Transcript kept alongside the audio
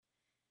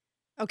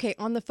Okay,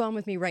 on the phone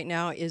with me right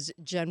now is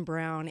Jen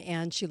Brown,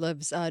 and she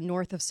lives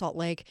north of Salt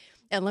Lake.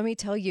 And let me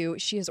tell you,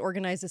 she has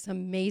organized this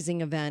amazing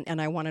event, and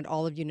I wanted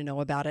all of you to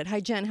know about it. Hi,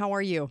 Jen. How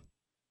are you?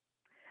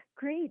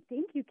 Great.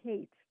 Thank you,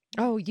 Kate.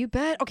 Oh, you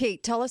bet. Okay,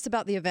 tell us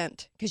about the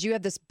event because you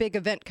have this big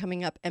event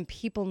coming up, and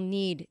people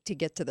need to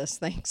get to this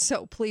thing.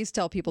 So please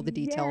tell people the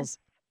Yes. details.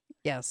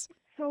 Yes.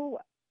 So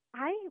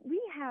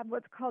we have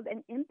what's called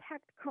an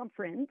impact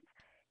conference.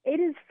 It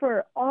is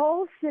for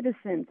all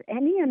citizens,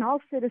 any and all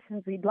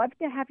citizens. We'd love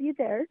to have you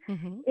there.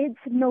 Mm-hmm. It's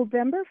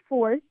November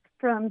 4th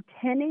from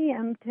 10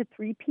 a.m. to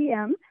 3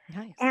 p.m.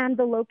 Nice. And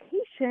the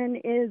location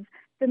is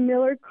the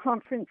Miller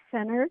Conference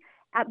Center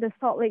at the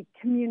Salt Lake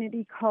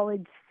Community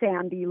College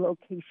Sandy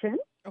location.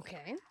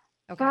 Okay.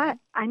 Okay. But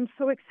I'm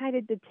so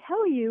excited to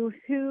tell you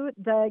who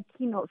the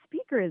keynote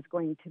speaker is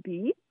going to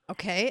be.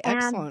 Okay. And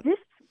Excellent.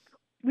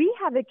 we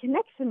have a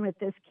connection with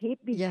this, Kate,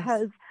 Yes.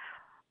 because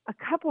a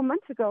couple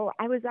months ago,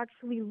 I was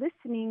actually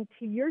listening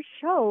to your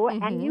show,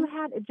 and Mm-hmm. you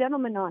had a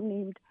gentleman on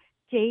named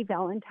Jay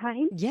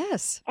Valentine,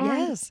 Yes. and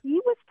Yes. he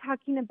was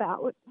talking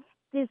about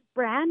this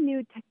brand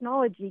new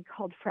technology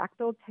called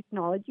fractal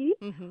technology.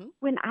 Mm-hmm.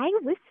 When I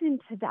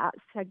listened to that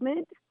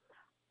segment,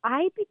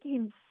 I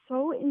became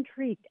so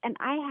intrigued, and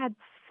I had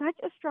such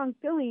a strong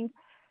feeling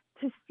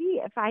to see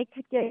if I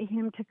could get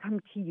him to come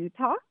to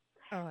Utah.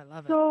 Oh, I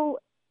love it. So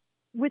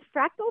with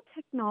fractal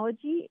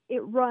technology, it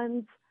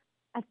runs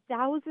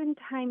 1,000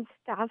 times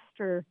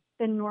faster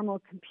than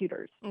normal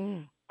computers.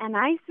 Mm. And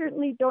I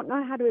certainly don't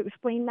know how to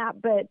explain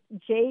that, but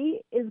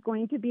Jay is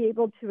going to be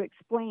able to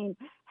explain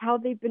how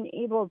they've been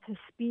able to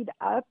speed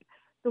up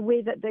the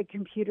way that the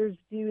computers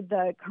do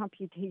the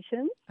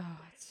computations. Oh,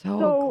 it's so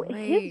So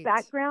his great.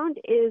 background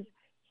is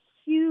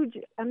huge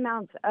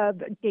amounts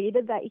of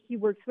data that he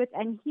works with,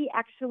 and he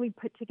actually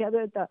put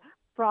together the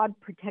fraud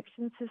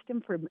protection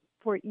system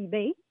for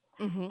eBay.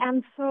 Mm-hmm.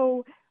 And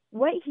so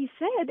what he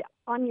said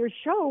on your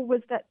show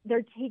was that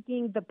they're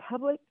taking the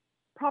public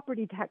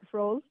property tax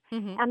rolls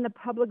Mm-hmm. and the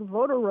public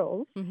voter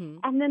rolls, Mm-hmm.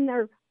 and then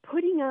they're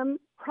putting them,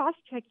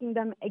 cross-checking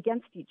them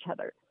against each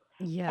other.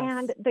 Yes.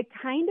 And the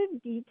kind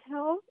of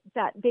detail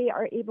that they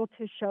are able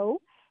to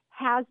show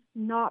has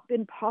not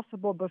been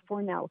possible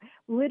before now.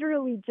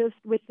 Literally just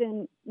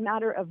within a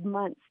matter of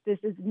months, this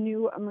is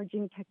new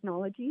emerging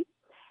technology.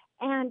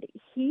 And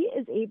he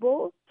is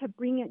able to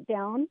bring it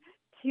down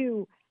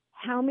to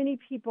how many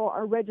people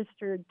are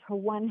registered to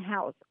one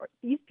house. Or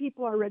these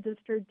people are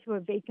registered to a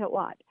vacant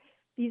lot.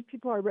 These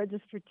people are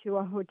registered to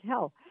a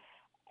hotel.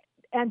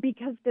 And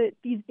because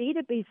these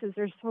databases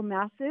are so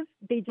massive,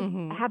 they just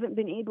Mm-hmm. haven't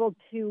been able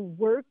to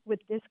work with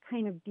this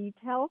kind of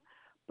detail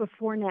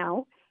before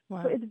now. So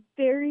Wow. it's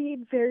very,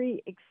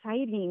 very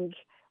exciting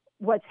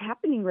what's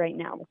happening right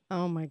now.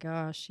 Oh my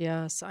gosh,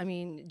 yes. I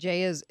mean,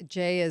 Jay is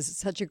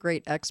such a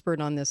great expert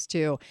on this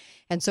too.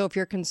 And so if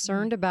you're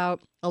concerned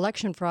about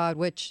election fraud,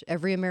 which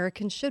every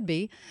American should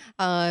be,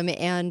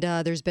 and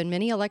there's been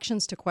many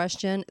elections to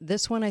question.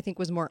 This one I think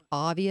was more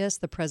obvious,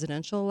 the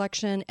presidential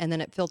election, and then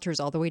it filters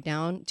all the way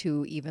down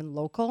to even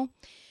local.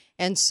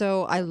 And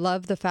so I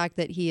love the fact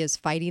that he is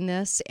fighting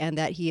this and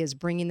that he is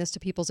bringing this to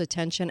people's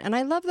attention. And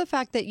I love the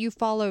fact that you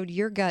followed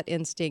your gut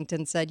instinct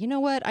and said, you know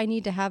what, I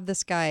need to have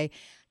this guy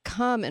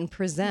come and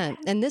present.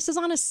 And this is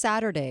on a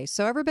Saturday,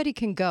 so everybody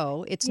can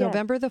go. It's Yes,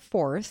 November the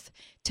 4th.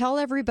 Tell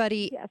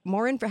everybody yes.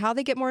 more how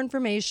they get more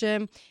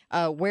information,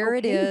 where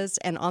it Okay. is,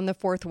 and on the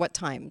 4th, what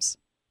times.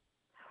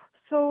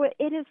 So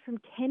it is from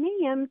 10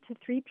 a.m. to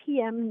 3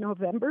 p.m.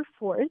 November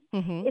 4th.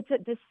 Mm-hmm. It's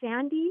at the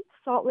Sandy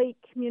Salt Lake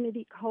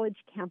Community College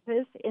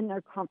campus in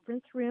their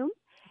conference room.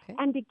 Okay.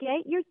 And to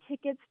get your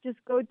tickets, just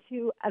go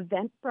to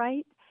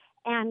Eventbrite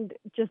and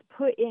just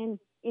put in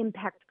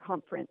Impact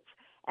Conference,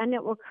 and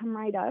it will come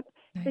right up.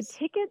 The Nice.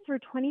 tickets are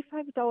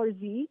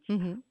 $25 each,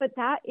 Mm-hmm. but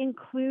that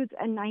includes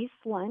a nice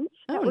lunch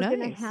Oh, that we're going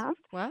to nice. have.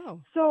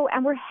 Wow. So,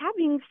 and we're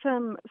having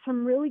some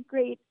really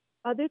great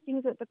other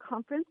things at the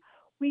conference.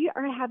 We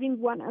are having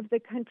one of the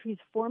country's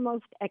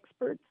foremost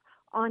experts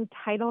on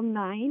Title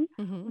IX,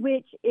 Mm-hmm.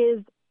 which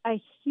is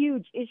a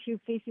huge issue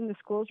facing the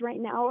schools right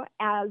now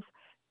as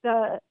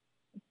the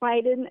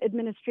Biden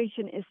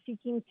administration is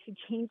seeking to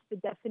change the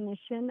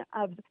definition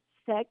of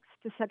sex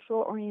to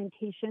sexual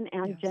orientation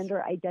and Yes.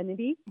 gender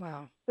identity.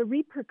 Wow. The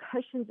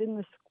repercussions in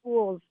the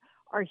schools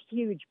are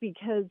huge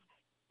because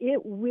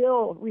it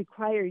will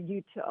require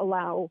you to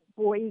allow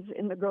boys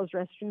in the girls'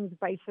 restrooms,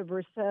 vice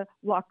versa,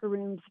 locker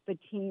rooms, the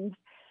teams.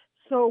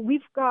 So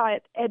we've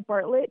got Ed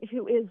Bartlett,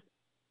 who is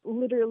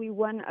literally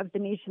one of the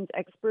nation's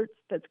experts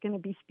that's going to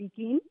be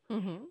speaking.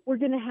 Mm-hmm. We're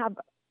going to have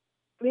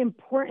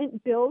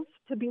important bills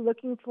to be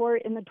looking for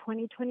in the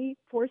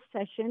 2024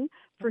 session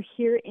for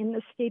here in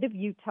the state of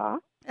Utah.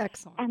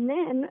 Excellent. And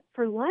then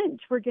for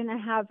lunch, we're going to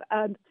have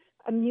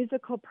a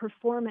musical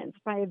performance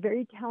by a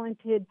very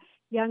talented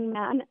young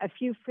man, a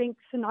few Frank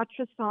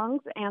Sinatra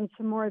songs, and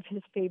some more of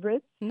his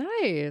favorites.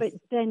 Nice. But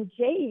then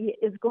Jay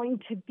is going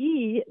to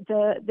be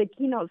the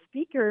keynote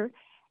speaker.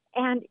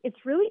 And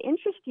it's really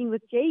interesting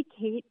with Jay,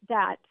 Kate,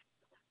 that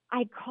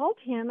I called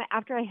him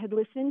after I had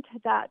listened to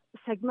that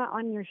segment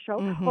on your show.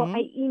 Well, Mm-hmm.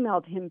 I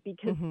emailed him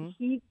because Mm-hmm.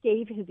 he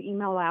gave his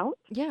email out.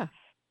 Yeah.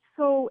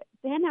 So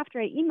then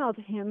after I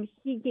emailed him,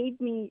 he gave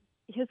me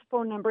his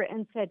phone number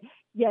and said,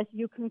 yes,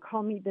 you can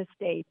call me this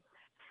day.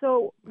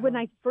 So when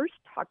Wow. I first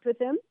talked with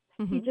him,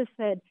 he Mm-hmm. just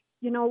said,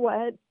 you know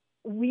what?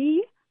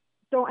 We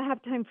don't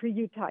have time for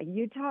Utah.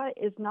 Utah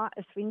is not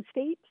a swing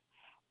state,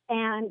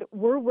 and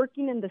we're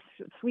working in the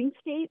swing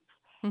states.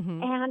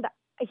 Mm-hmm. And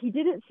he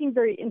didn't seem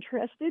very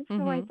interested.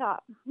 So I Mm-hmm.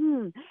 thought,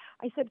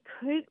 I said,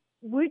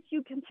 would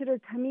you consider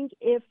coming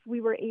if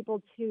we were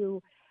able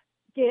to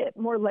get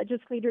more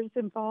legislators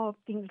involved,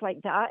 things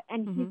like that?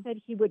 And he Mm-hmm.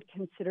 said he would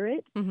consider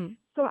it. Mm-hmm.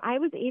 So I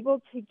was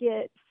able to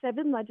get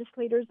 7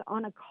 legislators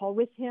on a call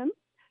with him.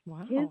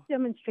 His Wow.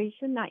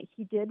 demonstration that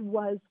he did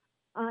was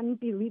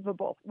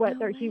unbelievable. No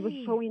Whether he was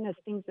way. showing us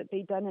things that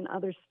they'd done in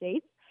other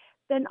states.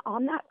 Then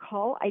on that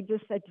call, I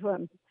just said to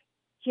him,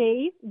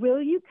 Jay,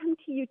 will you come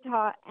to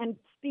Utah and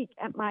speak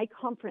at my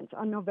conference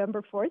on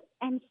November 4th?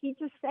 And he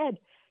just said,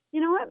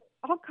 you know what,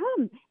 I'll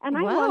come. And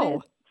I want Wow.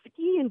 to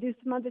ski and do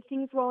some other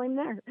things while I'm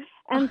there.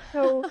 And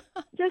so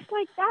just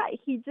like that,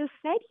 he just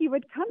said he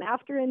would come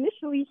after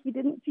initially he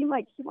didn't seem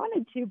like he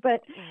wanted to,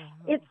 but Wow.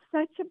 it's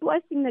such a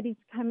blessing that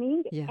he's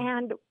coming. Yeah.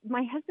 And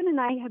my husband and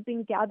I have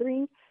been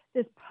gathering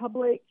this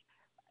public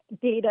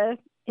data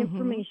Mm-hmm.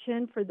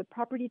 information for the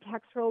property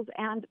tax rolls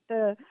and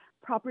the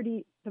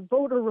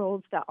voter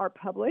rolls that are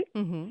public.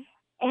 Mm-hmm.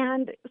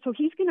 And so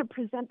he's going to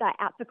present that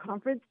at the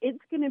conference. It's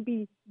going to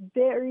be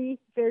very,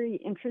 very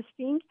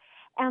interesting.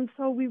 And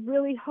so we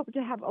really hope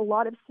to have a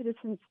lot of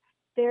citizens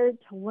there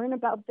to learn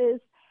about this.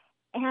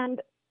 And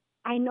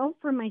I know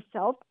for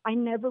myself, I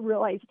never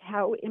realized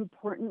how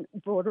important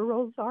voter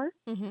rolls are.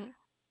 Mm-hmm.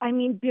 I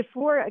mean,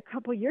 before a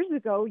couple years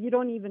ago, you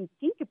don't even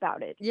think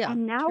about it. Yeah.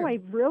 And now True.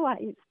 I've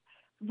realized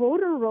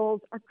voter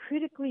rolls are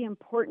critically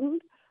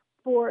important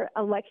for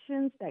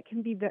elections that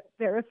can be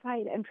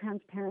verified and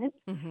transparent.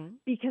 Mm-hmm.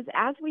 Because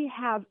as we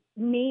have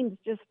names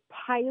just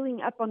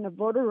piling up on the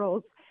voter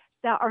rolls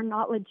that are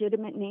not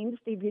legitimate names,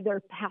 they've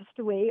either passed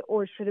away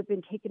or should have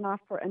been taken off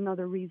for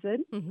another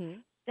reason. Mm-hmm.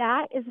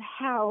 That is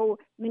how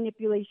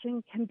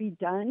manipulation can be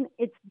done.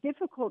 It's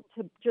difficult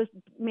to just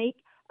make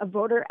a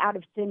voter out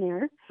of thin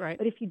air, Right.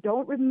 but if you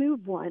don't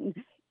remove one,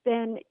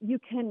 then you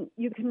can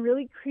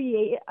really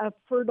create a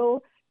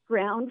fertile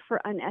ground for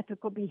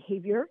unethical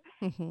behavior.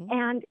 Mm-hmm.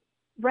 And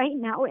right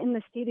now in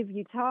the state of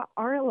Utah,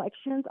 our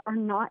elections are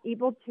not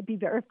able to be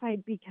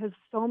verified because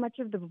so much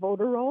of the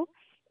voter roll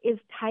is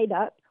tied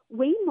up,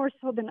 way more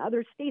so than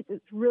other states.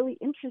 It's really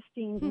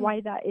interesting why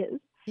that is.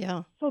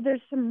 Yeah. So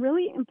there's some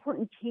really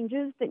important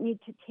changes that need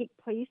to take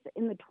place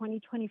in the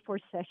 2024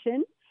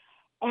 session.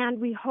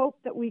 And we hope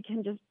that we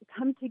can just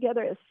come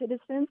together as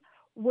citizens,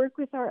 work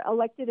with our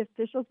elected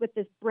officials with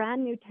this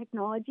brand new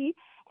technology,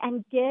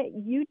 and get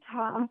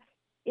Utah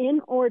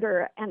in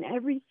order and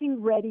everything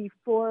ready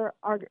for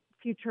our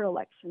future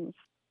elections.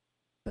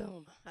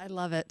 Boom. I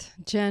love it.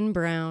 Jen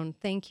Brown,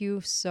 thank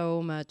you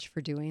so much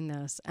for doing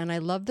this. And I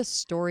love the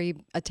story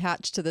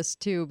attached to this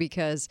too,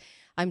 because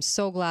I'm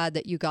so glad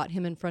that you got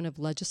him in front of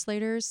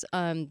legislators,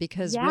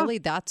 because really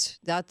that's,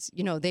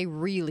 they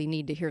really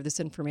need to hear this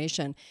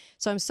information.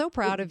 So I'm so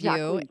proud of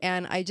you.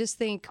 And I just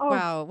think,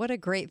 wow, what a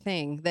great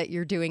thing that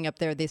you're doing up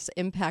there, this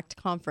Impact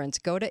Conference.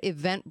 Go to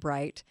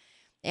Eventbrite.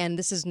 And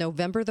this is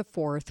November the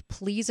 4th.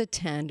 Please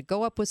attend.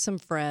 Go up with some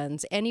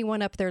friends.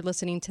 Anyone up there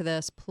listening to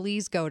this,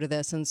 please go to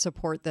this and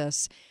support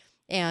this.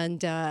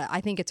 And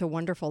I think it's a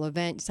wonderful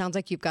event. Sounds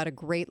like you've got a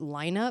great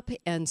lineup.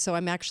 And so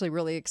I'm actually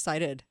really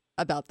excited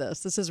about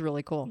this. This is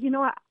really cool. You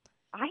know,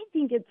 I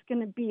think it's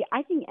going to be,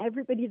 I think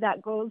everybody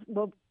that goes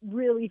will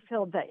really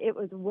feel that it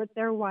was worth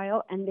their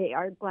while and they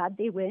are glad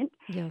they went.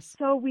 Yes.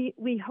 So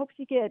we hope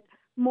to get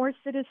more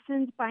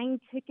citizens buying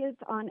tickets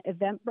on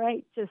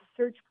Eventbrite. Just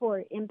search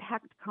for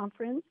Impact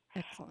Conference.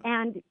 Excellent.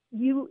 And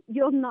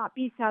you'll not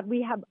be sad.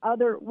 We have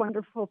other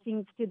wonderful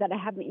things too that I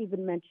haven't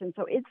even mentioned.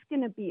 So it's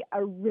going to be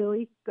a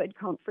really good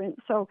conference.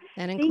 So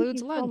and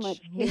includes thank you lunch. So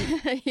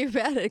much, Kate. You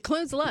bet. It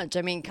includes lunch.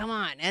 I mean, come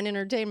on, and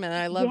entertainment.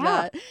 I love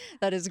that.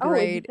 That is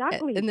great. Oh,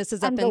 exactly. And this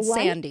is up in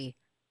Sandy.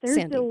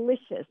 They're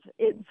delicious.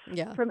 It's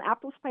Yeah. from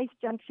Apple Spice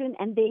Junction,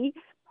 and they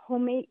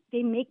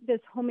make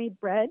this homemade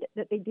bread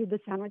that they do the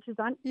sandwiches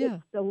on. Yeah.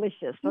 It's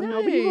delicious. So nice.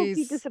 nobody will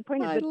be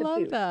disappointed with the food. I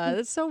love that.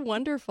 It's so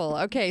wonderful.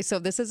 Okay, so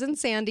this is in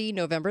Sandy,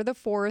 November the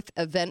 4th,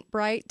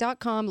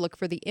 eventbrite.com. Look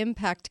for the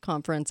Impact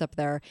Conference up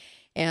there.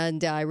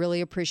 And I really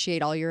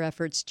appreciate all your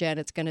efforts, Jen.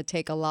 It's going to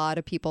take a lot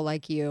of people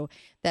like you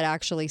that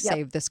actually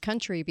save this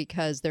country,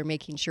 because they're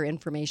making sure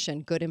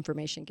good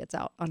information gets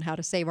out on how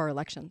to save our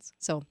elections.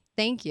 So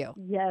thank you.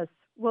 Yes.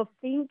 Well,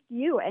 thank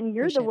you. And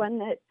you're the one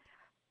that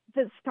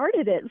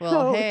started it.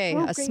 Well, so, hey,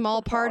 a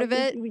small part of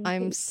it,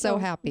 I'm so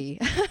happy.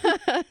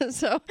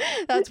 So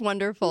that's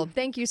wonderful.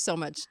 Thank you so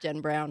much,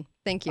 Jen Brown.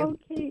 Thank you.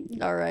 Okay.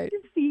 All right.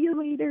 See you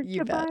later.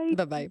 You Goodbye.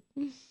 bet. Bye-bye.